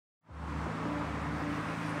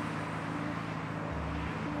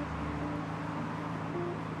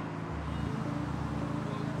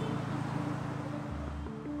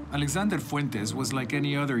Alexander Fuentes was like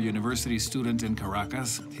any other university student in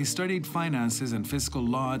Caracas. He studied finances and fiscal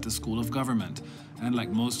law at the School of Government, and like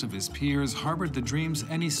most of his peers, harbored the dreams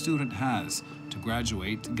any student has to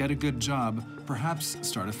graduate, get a good job, perhaps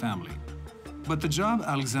start a family. But the job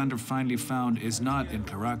Alexander finally found is not in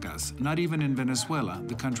Caracas, not even in Venezuela,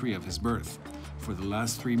 the country of his birth. For the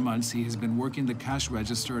last 3 months, he has been working the cash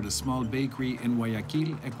register at a small bakery in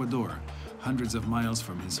Guayaquil, Ecuador, hundreds of miles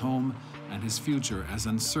from his home, and his future as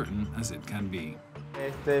uncertain as it can be.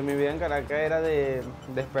 Mi vida en Caracas era de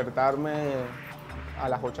despertarme a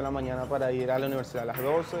las 8 de la mañana para ir a la universidad a las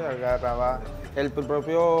 12, agarraba el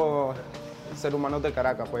propio ser humano de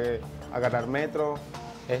Caracas, pues agarrar metro,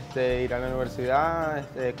 ir a la universidad,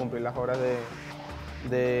 cumplir las horas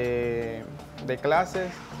de clases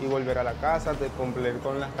y volver a la casa, cumplir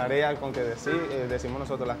con las tareas, con que decimos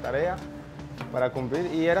nosotros las tareas para cumplir,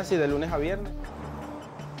 y era así de lunes a viernes.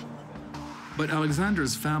 But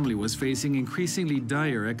Alexander's family was facing increasingly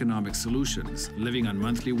dire economic solutions, living on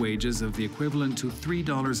monthly wages of the equivalent to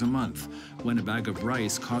 $3 a month, when a bag of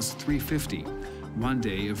rice cost $3.50. One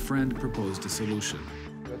day, a friend proposed a solution.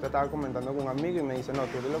 Yo te estaba comentando con un amigo y me dice, no,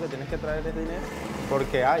 tú lo que tienes que traer es dinero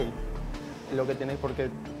porque hay.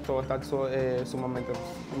 Porque todo está sumamente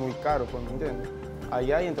muy caro, pues, ¿me entiendes?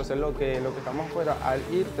 Ahí hay, entonces lo que estamos fuera, al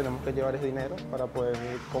ir tenemos que llevar ese dinero para poder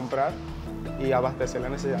comprar y abastecer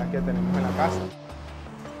las necesidades que tenemos en la casa.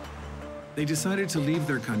 They decided to leave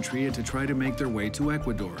their country and to try to make their way to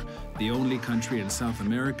Ecuador, the only country in South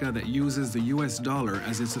America that uses the US dollar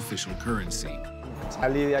as its official currency.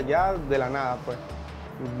 Salí de allá de la nada, pues.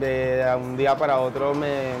 De un día para otro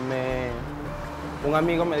un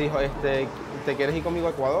amigo me dijo, ¿te quieres ir conmigo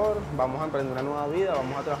a Ecuador? Vamos a emprender una nueva vida,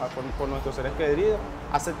 vamos a trabajar por nuestros seres queridos.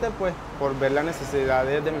 Acepté, pues, por ver las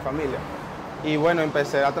necesidades de mi familia. Y bueno,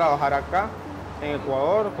 empecé a trabajar acá, en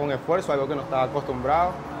Ecuador, con esfuerzo, algo que no estaba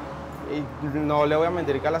acostumbrado. Y no le voy a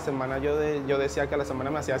mentir que a la semana yo decía que a la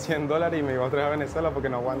semana me hacía $100 y me iba otra vez a Venezuela porque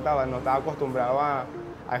no aguantaba, no estaba acostumbrado a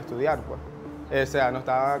estudiar, pues. O sea, no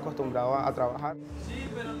estaba acostumbrado a trabajar.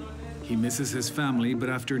 He misses his family, but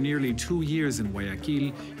after nearly 2 years in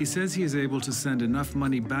Guayaquil, he says he is able to send enough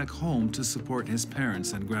money back home to support his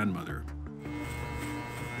parents and grandmother.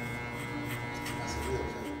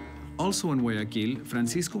 Also in Guayaquil,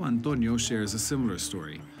 Francisco Antonio shares a similar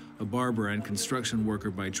story. A barber and construction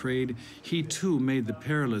worker by trade, he too made the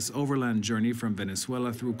perilous overland journey from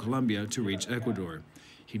Venezuela through Colombia to reach Ecuador.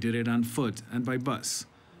 He did it on foot and by bus.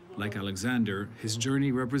 Like Alexander, his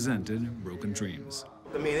journey represented broken dreams.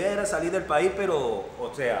 Mi idea era salir del país, pero,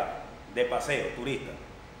 o sea, de paseo, turista.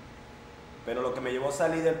 Pero lo que me llevó a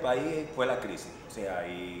salir del país fue la crisis, o sea,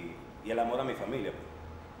 y el amor a mi familia.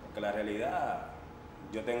 Porque la realidad,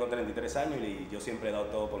 yo tengo 33 años y yo siempre he dado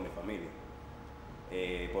todo por mi familia.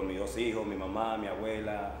 Por mis 2 hijos, mi mamá, mi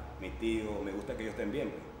abuela, mis tíos, me gusta que ellos estén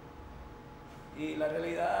bien. Y la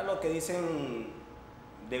realidad, lo que dicen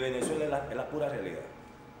de Venezuela es la pura realidad.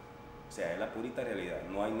 O sea, es la purita realidad,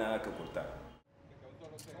 no hay nada que ocultar.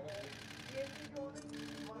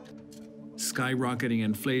 Skyrocketing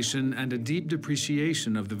inflation and a deep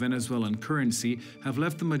depreciation of the Venezuelan currency have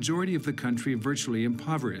left the majority of the country virtually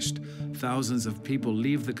impoverished. Thousands of people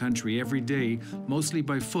leave the country every day, mostly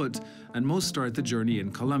by foot, and most start the journey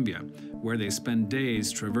in Colombia, where they spend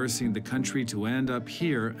days traversing the country to end up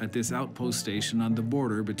here at this outpost station on the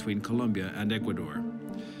border between Colombia and Ecuador.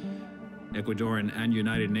 Ecuadorian and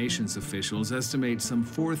United Nations officials estimate some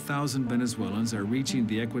 4,000 Venezuelans are reaching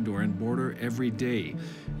the Ecuadorian border every day,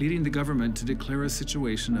 leading the government to declare a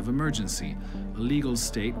situation of emergency, a legal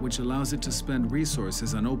state which allows it to spend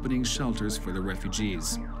resources on opening shelters for the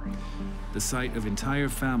refugees. The sight of entire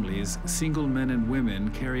families, single men and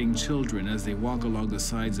women carrying children as they walk along the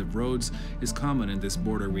sides of roads is common in this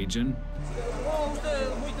border region.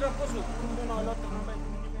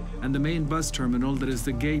 And the main bus terminal that is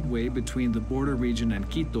the gateway between the border region and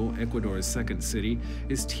Quito, Ecuador's second city,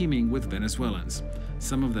 is teeming with Venezuelans.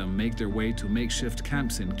 Some of them make their way to makeshift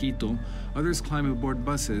camps in Quito, others climb aboard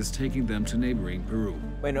buses taking them to neighboring Peru.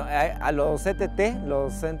 Bueno, a los CTT,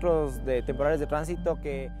 los centros temporales de tránsito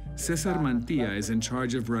que... Cesar Mantilla is in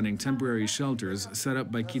charge of running temporary shelters set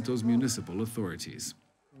up by Quito's municipal authorities.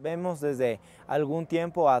 Vemos desde algún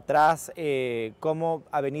tiempo atrás cómo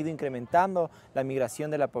ha venido incrementando la migración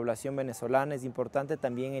de la población venezolana. Es importante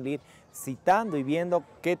también el ir citando y viendo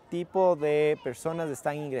qué tipo de personas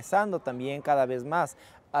están ingresando también cada vez más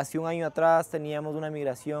Hace un año atrás teníamos una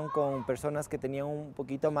migración con personas que tenían un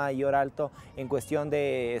poquito mayor alto en cuestión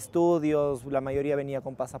de estudios, la mayoría venía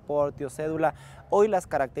con pasaporte o cédula. Hoy las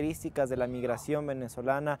características de la migración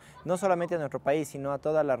venezolana, no solamente a nuestro país, sino a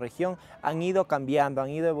toda la región, han ido cambiando, han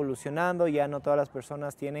ido evolucionando. Ya no todas las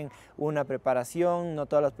personas tienen una preparación, no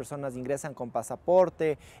todas las personas ingresan con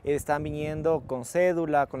pasaporte, están viniendo con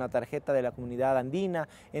cédula, con la tarjeta de la comunidad andina.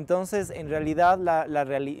 Entonces, en realidad,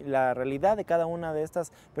 la realidad de cada una de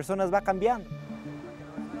estas personas va cambiando.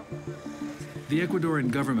 The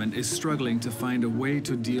Ecuadorian government is struggling to find a way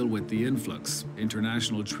to deal with the influx.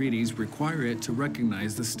 International treaties require it to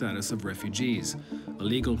recognize the status of refugees, a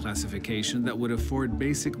legal classification that would afford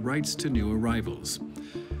basic rights to new arrivals.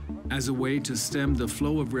 As a way to stem the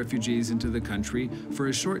flow of refugees into the country, for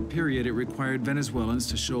a short period it required Venezuelans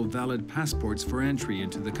to show valid passports for entry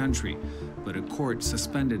into the country, but a court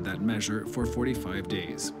suspended that measure for 45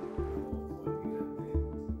 days.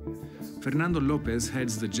 Fernando Lopez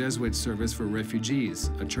heads the Jesuit Service for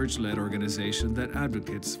Refugees, a church-led organization that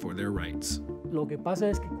advocates for their rights. Lo que pasa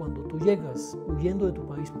es que cuando tú llegas huyendo de tu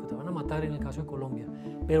país, porque te van a matar en el caso de Colombia,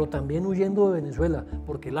 pero también huyendo de Venezuela,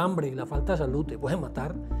 porque el hambre y la falta de salud te pueden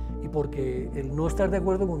matar, y porque el no estar de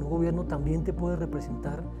acuerdo con un gobierno también te puede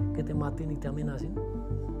representar que te maten y te amenacen,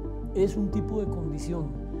 es un tipo de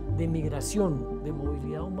condición de migración, de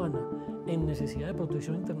movilidad humana, en necesidad de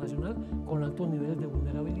protección internacional, con altos niveles de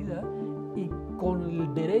vulnerabilidad y con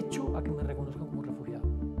el derecho a que me reconozcan como refugiado.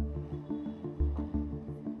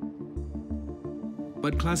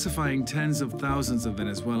 But classifying tens of thousands of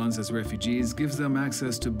Venezuelans as refugees gives them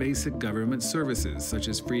access to basic government services, such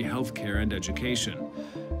as free health care and education.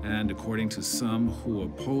 And according to some who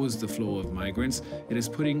oppose the flow of migrants, it is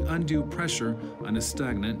putting undue pressure on a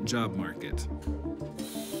stagnant job market.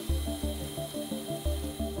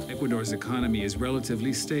 Ecuador's economy is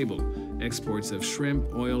relatively stable. Exports of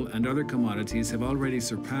shrimp, oil, and other commodities have already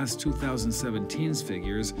surpassed 2017's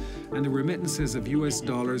figures, and the remittances of US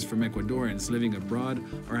dollars from Ecuadorians living abroad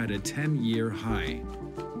are at a 10-year high.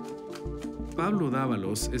 Pablo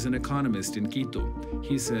Dávalos is an economist in Quito.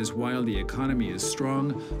 He says while the economy is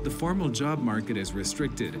strong, the formal job market is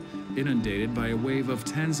restricted, inundated by a wave of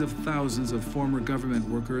tens of thousands of former government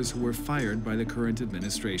workers who were fired by the current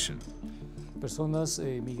administration. Personas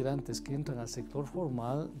migrantes que entran al sector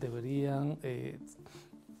formal deberían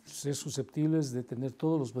ser susceptibles de tener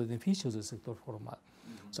todos los beneficios del sector formal.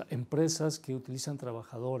 O sea, empresas que utilizan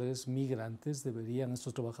trabajadores migrantes deberían,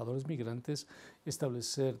 estos trabajadores migrantes,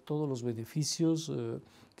 establecer todos los beneficios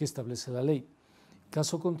que establece la ley.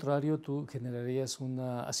 Caso contrario, tú generarías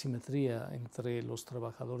una asimetría entre los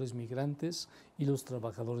trabajadores migrantes y los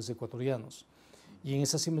trabajadores ecuatorianos. Y en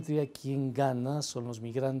esa asimetría, quien gana son los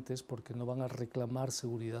migrantes, porque no van a reclamar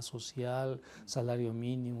seguridad social, salario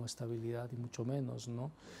mínimo, estabilidad y mucho menos,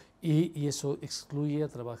 ¿no? Y eso excluye a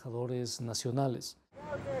trabajadores nacionales.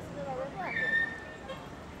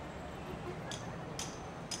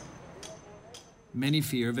 Many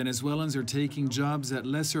fear Venezuelans are taking jobs at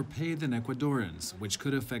lesser pay than Ecuadorians, which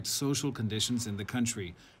could affect social conditions in the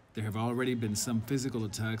country. There have already been some physical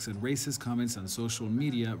attacks and racist comments on social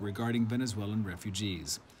media regarding Venezuelan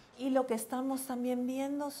refugees. Y lo que estamos también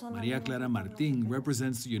viendo son María Clara Martín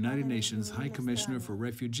represents the United Nations High Commissioner for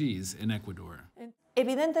Refugees in Ecuador.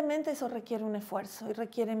 Evidentemente eso requiere un esfuerzo y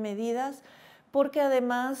requiere medidas, porque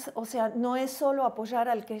además, o sea, no es solo apoyar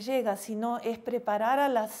al que llega, sino es preparar a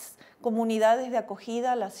las comunidades de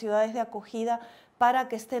acogida, las ciudades de acogida, para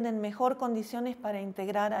que estén en mejor condiciones para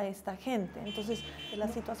integrar a esta gente. Entonces, la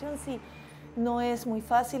situación sí no es muy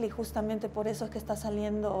fácil, y justamente por eso es que está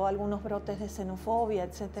saliendo algunos brotes de xenofobia,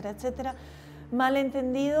 etcétera, etcétera,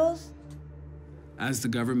 malentendidos. As the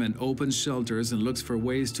government opens shelters and looks for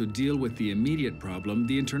ways to deal with the immediate problem,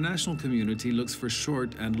 the international community looks for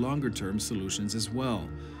short and longer-term solutions as well.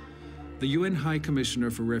 The UN High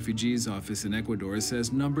Commissioner for Refugees office in Ecuador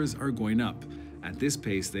says numbers are going up. At this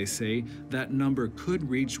pace, they say, that number could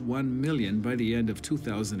reach 1 million by the end of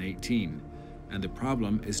 2018. And the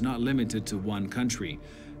problem is not limited to one country.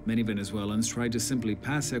 Many Venezuelans tried to simply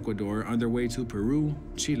pass Ecuador on their way to Peru,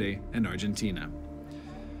 Chile, and Argentina.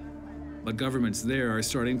 But governments there are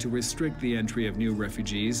starting to restrict the entry of new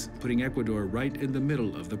refugees, putting Ecuador right in the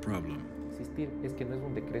middle of the problem.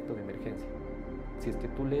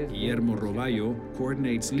 Guillermo Roballo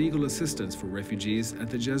coordinates legal assistance for refugees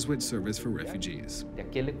at the Jesuit Service for Refugees. De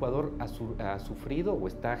aquí el Ecuador ha sufrido o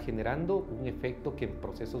está generando un efecto que en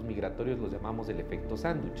procesos migratorios los llamamos el efecto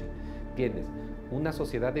sándwich. tienes una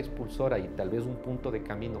sociedad expulsora y tal vez un punto de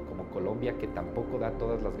camino como Colombia, que tampoco da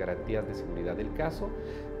todas las garantías de seguridad del caso.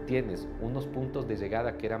 Tienes unos puntos de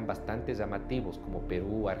llegada que eran bastante llamativos, como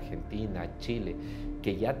Perú, Argentina, Chile,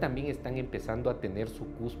 que ya también están empezando a tener su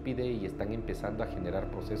cúspide y están empezando a generar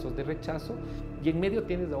procesos de rechazo. Y en medio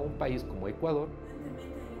tienes a un país como Ecuador.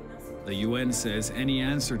 The UN says any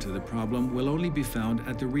answer to the problem will only be found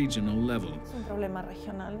at the regional level. Es un problema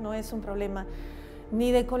regional, no es un problema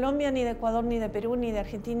ni de Colombia, ni de Ecuador, ni de Perú, ni de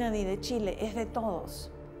Argentina, ni de Chile, es de todos.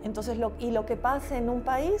 Entonces, lo que pase en un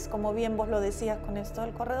país, como bien vos lo decías con esto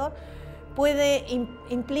del corredor,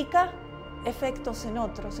 implica efectos en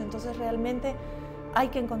otros. Entonces, realmente hay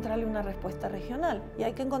que encontrarle una respuesta regional. Y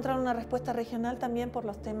hay que encontrar una respuesta regional también por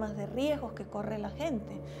los temas de riesgos que corre la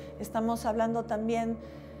gente. Estamos hablando también,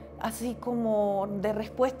 así como de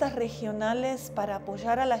respuestas regionales para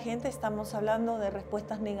apoyar a la gente, estamos hablando de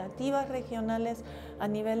respuestas negativas regionales a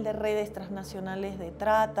nivel de redes transnacionales de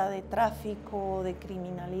trata, de tráfico, de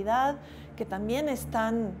criminalidad, que también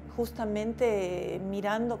están justamente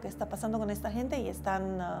mirando qué está pasando con esta gente y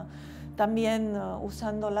están también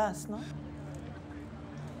usándolas, ¿no?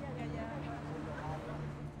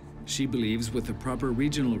 She believes with the proper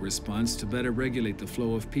regional response to better regulate the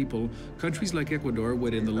flow of people, countries like Ecuador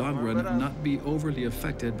would in the long run not be overly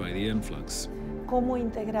affected by the influx. ¿Cómo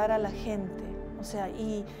integrar a la gente? O sea,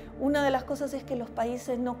 y una de las cosas es que los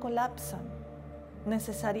países no colapsan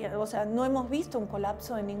o sea, no hemos visto un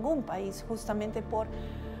colapso en ningún país justamente por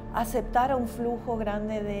aceptar a un flujo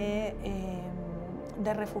grande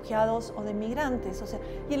de refugiados o de migrantes. O sea,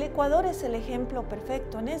 y el Ecuador es el ejemplo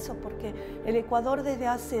perfecto en eso, porque el Ecuador desde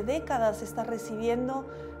hace décadas está recibiendo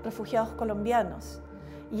refugiados colombianos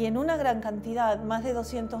y en una gran cantidad, más de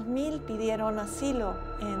 200.000 pidieron asilo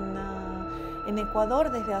en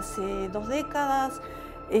Ecuador desde hace 2 décadas.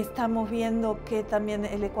 Estamos viendo que también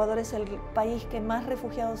el Ecuador es el país que más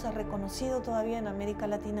refugiados ha reconocido todavía en América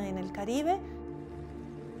Latina y en el Caribe.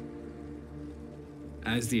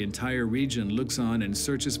 As the entire region looks on and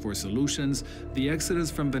searches for solutions, the exodus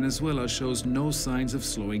from Venezuela shows no signs of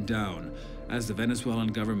slowing down, as the Venezuelan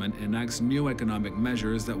government enacts new economic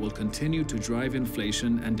measures that will continue to drive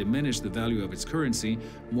inflation and diminish the value of its currency.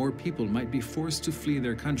 More people might be forced to flee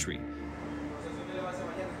their country,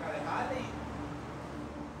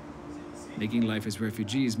 making life as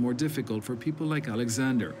refugees more difficult for people like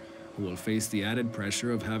Alexander, who will face the added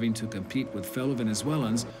pressure of having to compete with fellow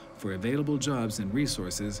Venezuelans for available jobs and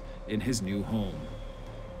resources in his new home.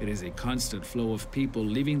 It is a constant flow of people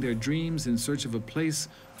leaving their dreams in search of a place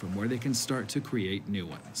from where they can start to create new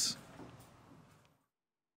ones.